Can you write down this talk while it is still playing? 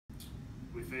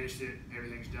finished it,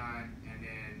 everything's done, and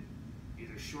then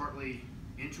either shortly,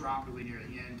 intraoperatively near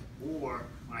the end, or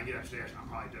when I get upstairs, I'm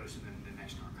probably dosing them the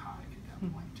next narcotic at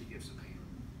that point to give some pain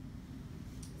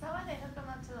relief. Is that why they hook them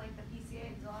up to like the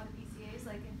PCA? A lot of PCAs,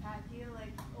 like in PACU,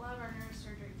 like a lot of our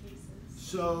neurosurgery cases.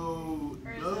 So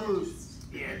those,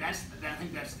 yeah, I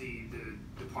think that's the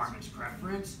department's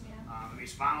preference. Yeah. I mean,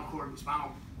 spinal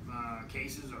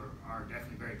cases are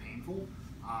definitely very painful,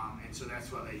 and so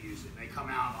that's why they use it. They come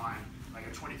out on like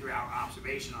a 23-hour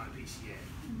observation on a PCA.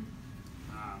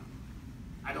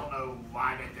 I don't know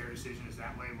why their decision is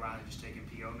that way, rather than just taking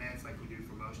PO meds like we do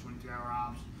for most 23-hour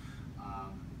obs.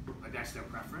 But that's their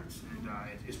preference, and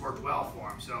it's worked well for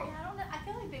them. So yeah, I don't know. I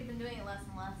feel like they've been doing it less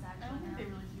and less actually. I don't think now. they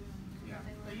really do. Yeah.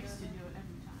 They used to do it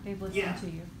every time. They've listened Yeah. to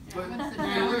you. But What's the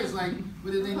there is like,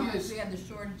 but the thing is, we had the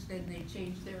shortage, then they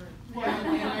changed their.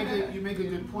 well, you make a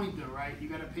good point though, right? You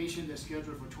got a patient that's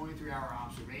scheduled for 23-hour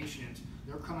observations.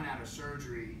 They're coming out of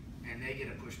surgery and they get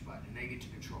a push button and they get to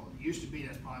control it. It used to be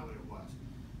that's probably what it was,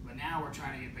 but now we're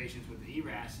trying to get patients with the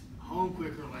ERAS home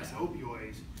quicker, less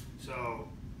opioids. So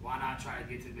why not try to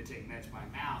get them to take meds by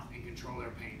mouth and control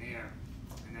their pain there?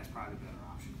 And that's probably the better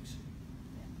option we see.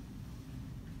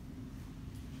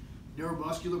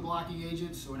 Neuromuscular blocking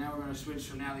agents. So now we're going to switch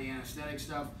from now the anesthetic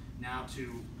stuff now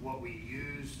to what we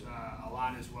use a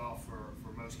lot as well for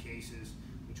most cases,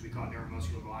 which we call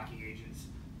neuromuscular blocking agents.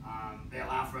 They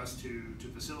allow for us to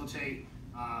facilitate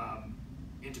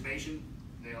intubation.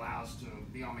 They allow us to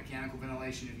be on mechanical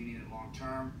ventilation if you need it long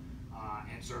term,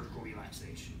 and surgical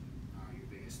relaxation are your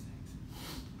biggest things.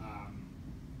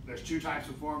 There's two types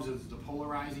of forms. There's the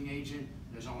polarizing agent.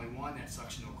 There's only one, that's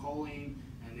succinylcholine,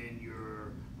 and then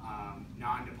your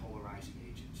non-depolarizing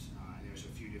agents. And there's a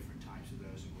few different types of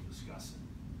those, and we'll discuss it.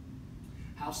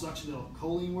 How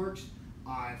succinylcholine works,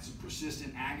 it's a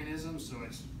persistent agonism, so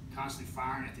it's constantly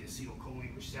firing at the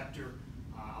acetylcholine receptor,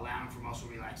 allowing for muscle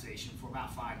relaxation for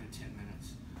about 5 to 10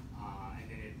 minutes, and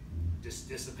then it just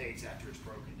dissipates after it's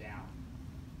broken down.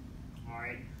 All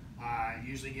right,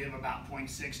 usually give about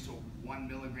 0.6 to 1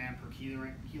 milligram per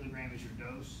kilogram as your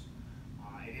dose.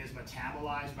 It is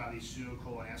metabolized by these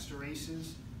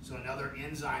pseudocholinesterases, so another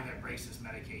enzyme that breaks this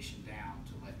medication down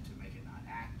to make it not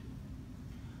active.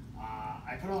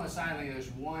 I put on the side like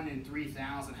there's 1 in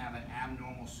 3,000 have an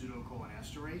abnormal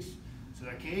pseudocholinesterase. So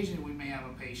occasionally we may have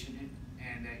a patient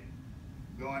and they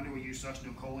go under, we use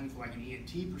succinylcholine for like an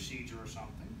ENT procedure or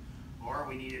something, or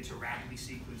we needed to rapidly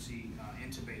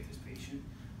intubate this patient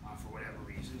for whatever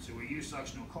reason. So we use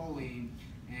succinylcholine,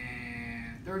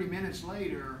 and 30 minutes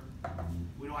later,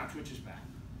 we don't have twitches back.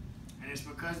 And it's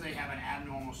because they have an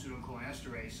abnormal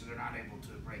pseudocholinesterase, so they're not able to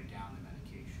break down the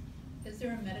medication. Is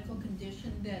there a medical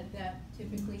condition that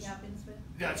typically happens with?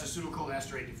 That's a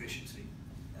pseudocholinesterase deficiency.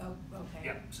 Oh, okay.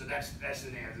 Yep, so that's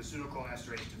the name. The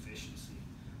pseudocholinesterase deficiency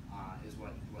is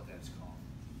what that's called.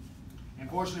 And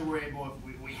fortunately, we're able,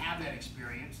 if we have that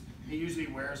experience, it usually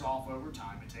wears off over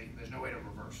time. There's no way to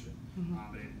reverse it,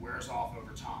 but it wears off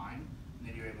over time, and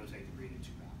then you're able to take the breathing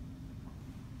tube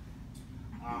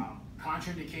out.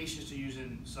 Contraindications to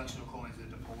using succinylcholine as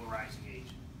a depolarizing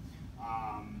agent.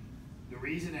 The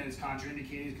reason that it's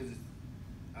contraindicated is because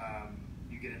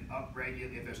you get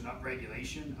if there's an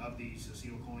upregulation of these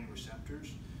acetylcholine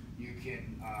receptors, you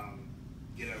can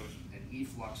get an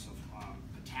efflux of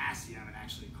potassium and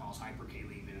actually cause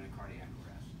hyperkalemia and a cardiac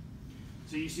arrest.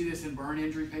 So you see this in burn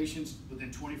injury patients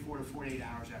within 24 to 48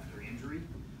 hours after their injury.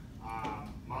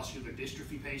 Muscular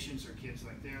dystrophy patients are kids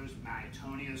like those,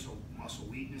 myotonias or muscle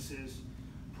weaknesses.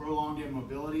 Prolonged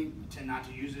immobility, I tend not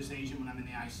to use this agent when I'm in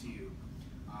the ICU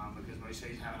because most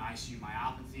patients have an ICU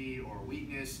myopathy or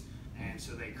weakness, and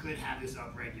so they could have this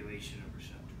upregulation of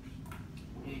receptors.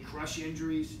 Any crush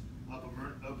injuries, upper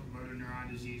motor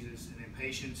neuron diseases, and then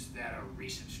patients that are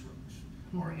recent strokes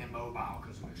or immobile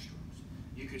because of their strokes.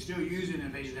 You could still use it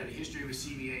in patients that have a history of a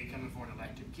CVA coming for an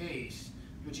elective case,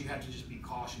 but you have to just be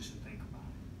cautious and think about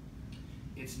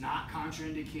it. It's not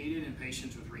contraindicated in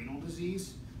patients with renal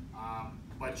disease,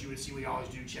 but you would see we always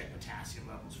do check potassium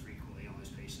levels frequently on those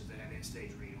patients that have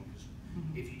end-stage renal, because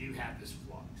if you do have this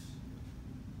flux.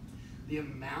 The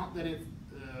amount that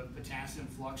potassium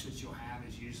flux that you'll have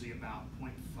is usually about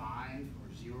 0.5 or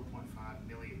 0.5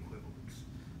 milliequivalents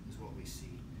is what we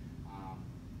see.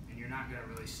 And you're not going to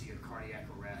really see a cardiac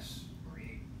arrest or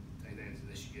anything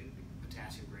unless you get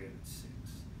potassium greater than 6.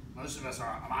 Most of us my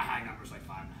high number is like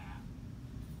 5.5. I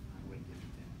wouldn't get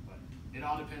it then, but it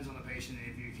all depends on the patient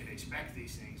and if you can expect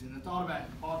these things. And the part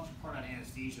about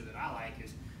anesthesia that I like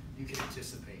is you can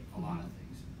anticipate a lot of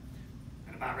things.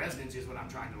 And about residency is what I'm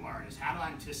trying to learn is how do I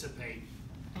anticipate,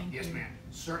 yes ma'am,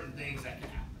 certain things that can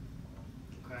happen,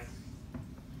 okay?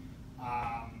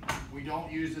 We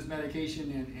don't use this medication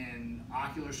in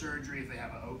ocular surgery if they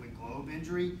have an open globe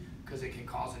injury, because it can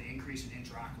cause an increase in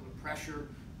intraocular pressure,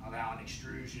 allow an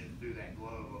extrusion through that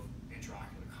globe of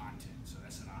intraocular content. So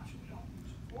that's an option we don't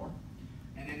use it for.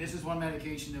 And then this is one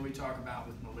medication that we talk about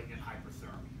with malignant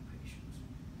hyperthermia patients.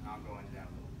 And I'll go into that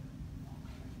a little bit.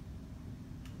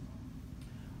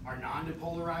 Our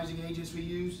non-depolarizing agents we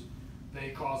use, they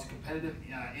cause competitive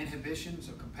inhibition,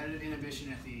 so competitive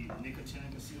inhibition at the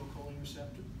nicotinic acetylcholine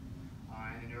receptor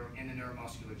in the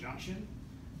neuromuscular junction.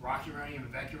 Rocuronium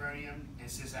and vecuronium and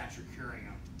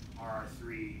cisatracurium are our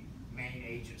three main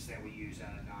agents that we use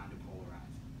out of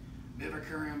non-depolarizing.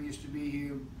 Vivacurium used to be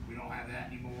here. We don't have that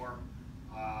anymore.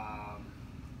 Trying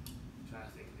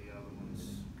to think of the other ones.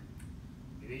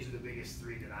 These are the biggest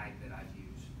three that I've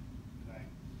used. Okay.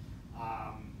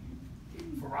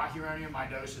 For rocuronium, my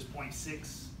dose is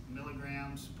 0.6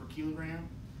 milligrams per kilogram.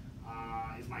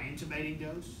 Is my intubating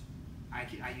dose. I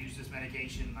use this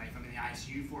medication, like if I'm in the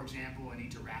ICU, for example, I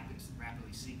need to rapidly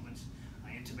sequence, I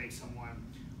intubate someone,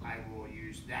 I will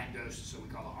use that dose, so we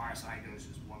call the RSI dose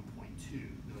is 1.2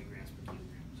 milligrams per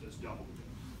kilogram, so it's double the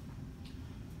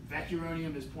dose.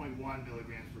 Vecuronium is 0.1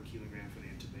 milligrams per kilogram for the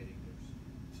intubating dose.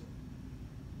 So,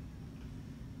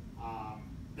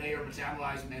 they are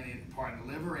metabolized mainly in part in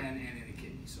the liver and in the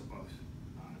kidney, so both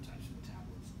types of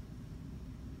metabolism.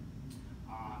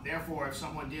 Therefore, if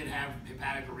someone did have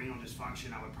hepatic or renal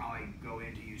dysfunction, I would probably go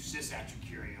in to use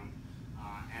cisatracurium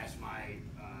as my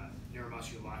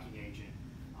neuromuscular blocking agent.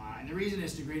 And the reason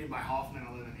it's degraded by Hoffman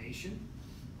elimination,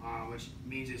 which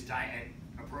means it's at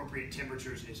appropriate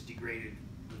temperatures, it's degraded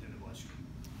within the bloodstream.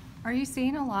 Are you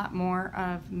seeing a lot more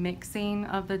of mixing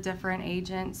of the different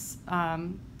agents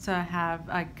to have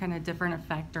a kind of different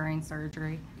effect during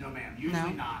surgery? No, ma'am,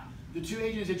 usually not. The two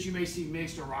agents that you may see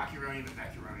mixed are rocuronium and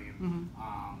vecuronium.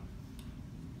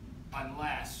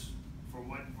 Unless,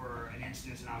 for an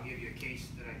instance, and I'll give you a case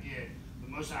that I did, but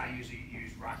most of the time I usually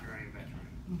use rocuronium and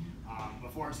vecuronium.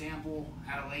 But for example,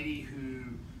 I had a lady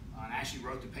who actually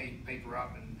wrote the paper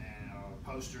up and a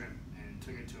poster and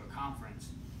took it to a conference.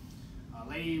 A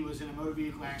lady was in a motor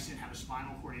vehicle accident, had a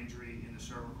spinal cord injury in the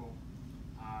cervical.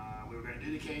 We were going to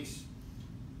do the case.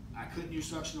 I couldn't use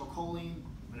succinyl choline,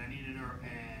 but I needed a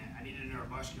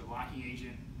neuromuscular blocking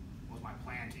agent. Was my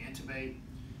plan to intubate.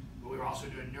 But we were also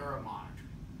doing neuromonitoring,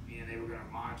 meaning they were going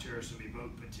to monitor some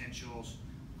evoked potentials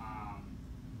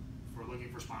for looking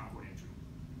for spinal cord injury.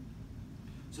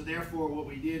 So therefore, what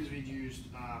we did is we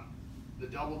used the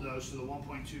double dose, so the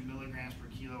 1.2 milligrams per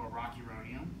kilo of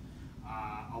rocuronium,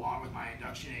 along with my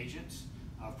induction agents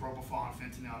of propofol and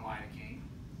fentanyl and lidocaine.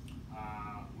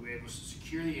 We were able to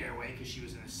secure the airway because she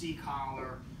was in a C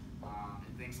collar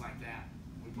and things like that.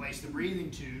 We placed the breathing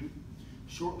tube.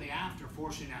 Shortly after,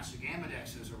 fortunately now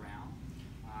Sugamidex is around,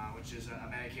 which is a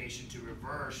medication to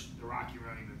reverse the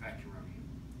rocuronium and vecuronium.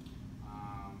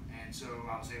 And so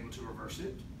I was able to reverse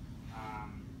it.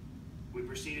 We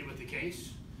proceeded with the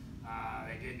case.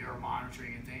 They did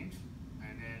neuromonitoring and things.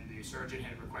 And then the surgeon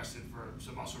had requested for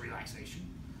some muscle relaxation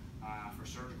for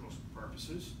surgical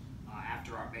purposes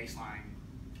after our baseline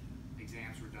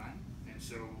exams were done. And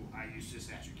so I used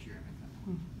cisatracurium at that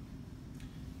point.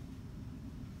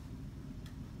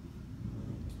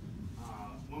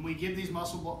 When we give these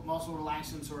muscle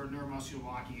relaxants or neuromuscular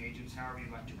blocking agents, however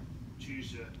you'd like to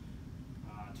choose to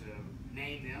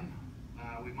name them,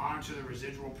 we monitor the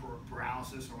residual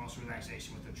paralysis or muscle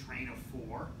relaxation with a train of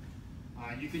 4.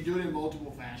 You can do it in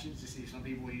multiple fashions. You see, some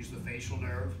people use the facial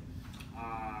nerve.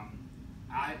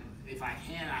 If I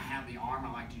can, I have the arm.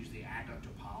 I like to use the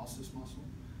adductor pollicis muscle,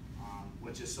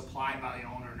 which is supplied by the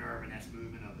ulnar nerve, and that's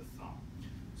movement of the thumb.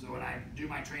 So when I do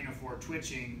my train of 4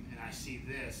 twitching and I see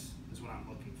this, is what I'm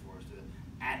looking for, is the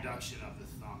adduction of the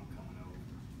thumb coming over.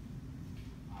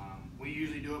 We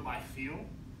usually do it by feel,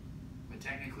 but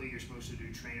technically you're supposed to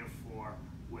do train of 4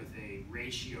 with a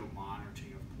ratio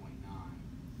monitoring of 0.9.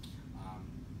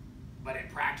 But in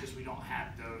practice, we don't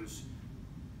have those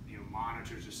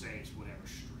monitors to say it's whatever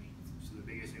strength. So the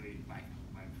biggest thing is by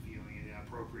feeling an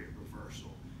appropriate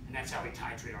reversal. And that's how we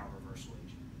titrate our reversal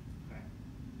agent. Okay?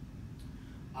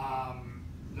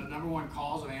 The number one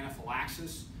cause of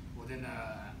anaphylaxis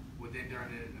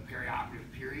during the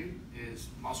perioperative period is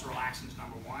muscle relaxants,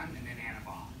 number 1, and then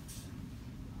antibiotics.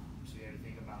 So you have to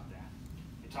think about that.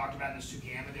 We talked about the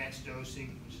Sugamidex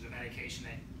dosing, which is a medication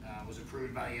that was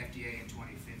approved by the FDA in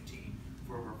 2015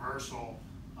 for reversal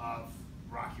of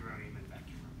rocuronium and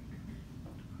vecuronium.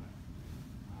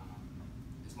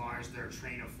 As long as their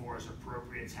train of 4 is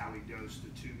appropriate, it's how we dose the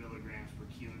 2 milligrams per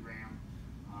kilogram.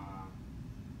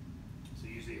 So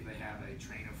usually if they have a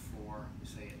train of 4, we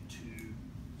say at 2,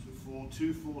 so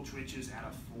 2 full twitches out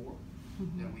of 4.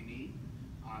 that we need,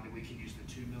 then we can use the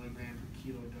 2 milligram per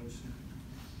kilo dosing.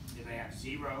 If they have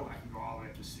 0, I can go all the way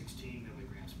up to 16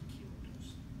 milligrams per kilo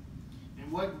dose. And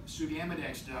what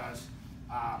Sugamidex does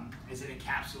is it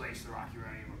encapsulates the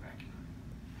rocuronium or vecuronium,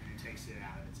 and it takes it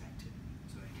out of its activity,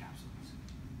 so it encapsulates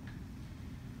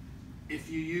it. If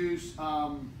you use,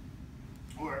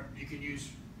 or you can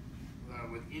use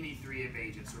with any 3 of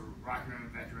agents, or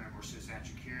rocuronium, vecuronium, or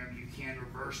cisatracurium, you can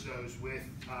reverse those with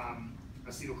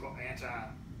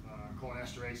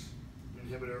anti-cholinesterase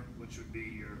inhibitor, which would be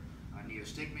your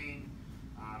neostigmine,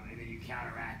 and then you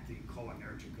counteract the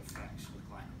cholinergic effects with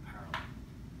glycopyrrolate.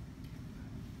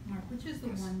 Mark, which is the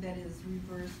Yes. one that is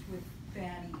reversed with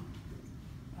fatty,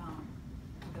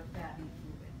 the fatty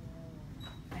fluid?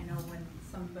 I know when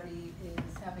somebody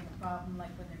is having a problem,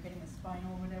 like when they're getting a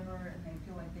spinal or whatever, and they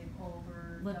feel like they've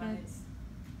overdone it. Lipids?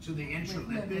 So the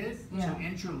intralipid, lipids, yeah.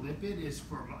 intralipid is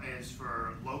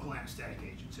for local anesthetic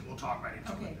agents, and we'll talk about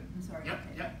intralipid. Okay, I'm sorry. Yep,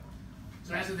 okay. yep.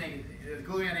 So that's the thing. The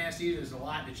glutamate anesthesia is a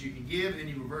lot that you can give, and then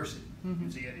you reverse it.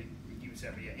 So you keep it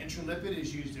separate. Yeah, intralipid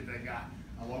is used if they've got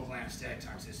a local anesthetic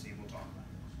toxicity, and we'll talk about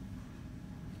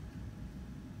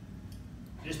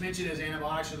it. Just mentioned as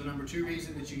antibiotics are the number 2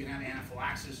 reason that you can have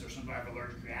anaphylaxis or some type of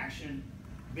allergic reaction.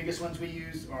 The biggest ones we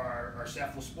use are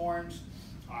cephalosporins,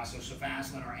 so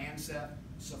cefazolin or Ancef,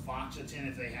 cefoxitin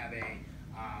if they have a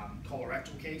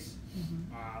colorectal case.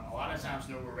 A lot of times,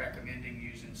 though, we're recommending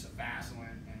using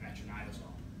cefazolin and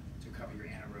metronidazole to cover your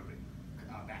anaerobic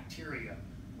bacteria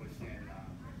within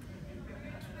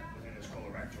those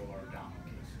colorectal or abdominal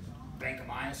cases.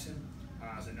 Vancomycin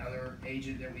is another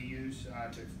agent that we use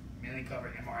to mainly cover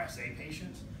MRSA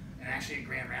patients. And actually at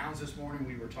Grand Rounds this morning,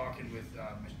 we were talking with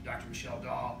Dr. Michelle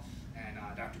Dahl and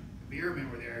Dr. Bierman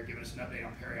were there giving us an update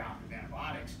on perioperative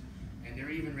antibiotics. And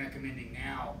they're even recommending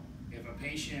now, if a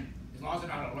patient, as long as they're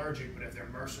not allergic, but if they're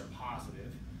MRSA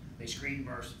positive, they screen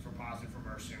MRSA for positive for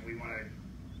MRSA, and we want to,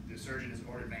 the surgeon has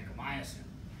ordered vancomycin,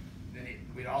 then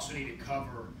we'd also need to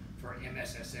cover for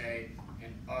MSSA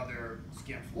and other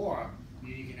skin flora,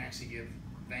 you can actually give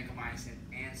vancomycin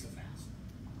and cefazolin.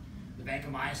 The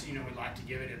vancomycin, we'd like to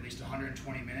give it at least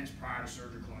 120 minutes prior to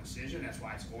surgical incision. That's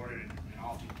why it's ordered and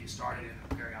often get started in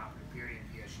the perioperative period in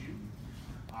PSU.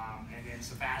 And then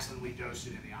cefazolin, we dose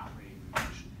it in the operating room.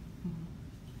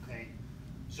 Okay,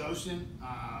 Zosyn,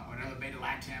 another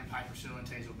beta-lactam, piperacillin,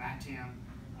 tazobactam,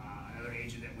 another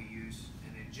agent that we use,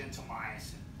 and then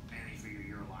gentamicin, mainly for your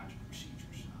urologic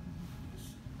procedures.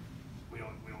 We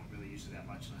don't really use it that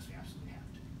much unless we absolutely have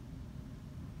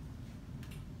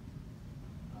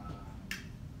to.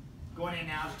 Going in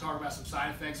now to talk about some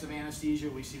side effects of anesthesia,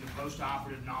 we see the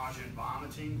post-operative nausea and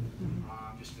vomiting.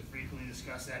 Just to frequently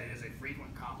discuss that, it is a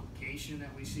frequent complication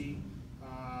that we see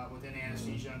within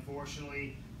anesthesia,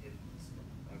 unfortunately. It's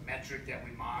a metric that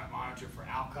we monitor for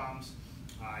outcomes.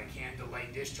 It can delay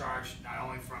discharge, not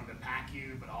only from the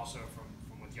PACU, but also from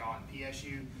with y'all in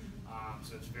PSU.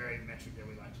 So it's a very metric that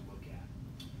we like to look at.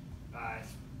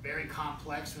 It's very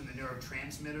complex in the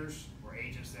neurotransmitters or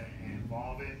agents that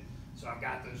involve it. So I've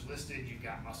got those listed. You've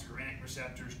got muscarinic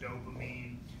receptors,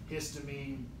 dopamine,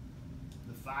 histamine,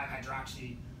 the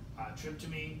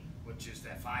 5-hydroxytryptamine, which is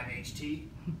that 5-HT,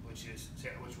 which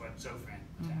what Zofran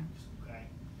attacks. Okay.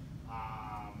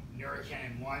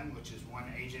 Neurocanin 1, which is one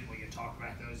agent. We can talk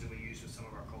about those that we use with some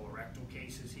of our colorectal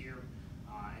cases here,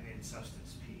 and then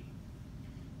substance P.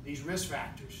 These risk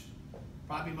factors,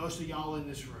 probably most of y'all in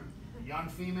this room, young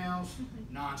females,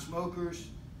 non-smokers,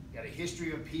 got a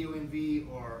history of PONV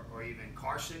or even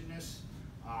car sickness,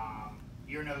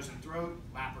 ear, nose, and throat,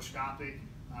 laparoscopic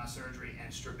surgery,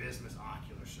 and strabismus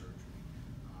ocular surgery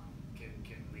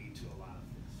can lead to a lot of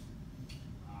this.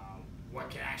 What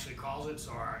can actually cause it?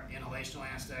 So our inhalational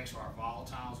anesthetics, or our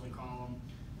volatiles we call them,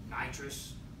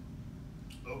 nitrous,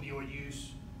 opioid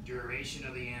use, duration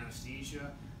of the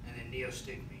anesthesia, and then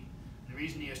neostigmine. And the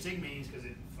reason neostigmine is because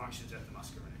it functions at the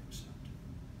muscarinic receptor.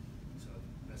 So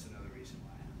that's another reason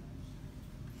why it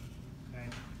happens. Okay.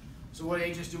 So what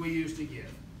agents do we use to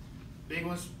give? Big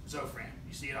ones, Zofran.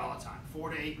 You see it all the time. 4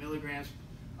 to 8 milligrams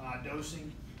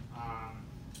dosing.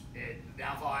 The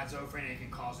downfall at Zofran, it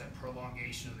can cause that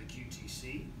prolongation of the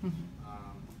QTC.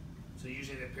 So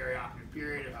usually the perioperative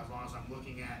period, as long as I'm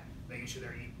looking at making sure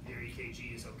their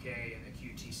EKG is okay and the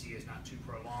QTC is not too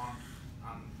prolonged,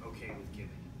 I'm okay with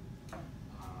giving it.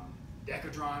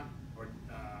 Decadron or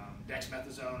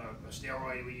dexamethasone, a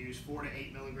steroid we use 4 to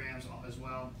 8 milligrams as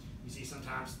well. You see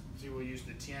sometimes we'll use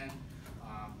the 10,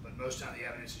 but most of the time the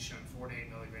evidence is showing 4 to 8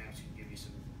 milligrams can give you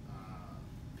some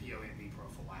PONV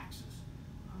prophylaxis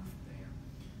there.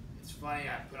 It's funny,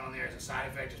 I put on there as a side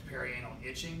effect is perianal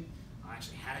itching. I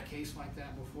actually had a case like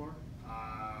that before.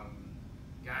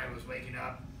 Guy was waking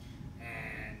up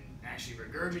and actually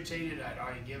regurgitated. I'd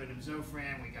already given him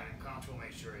Zofran. We got him comfortable,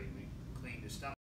 made sure we cleaned his stomach.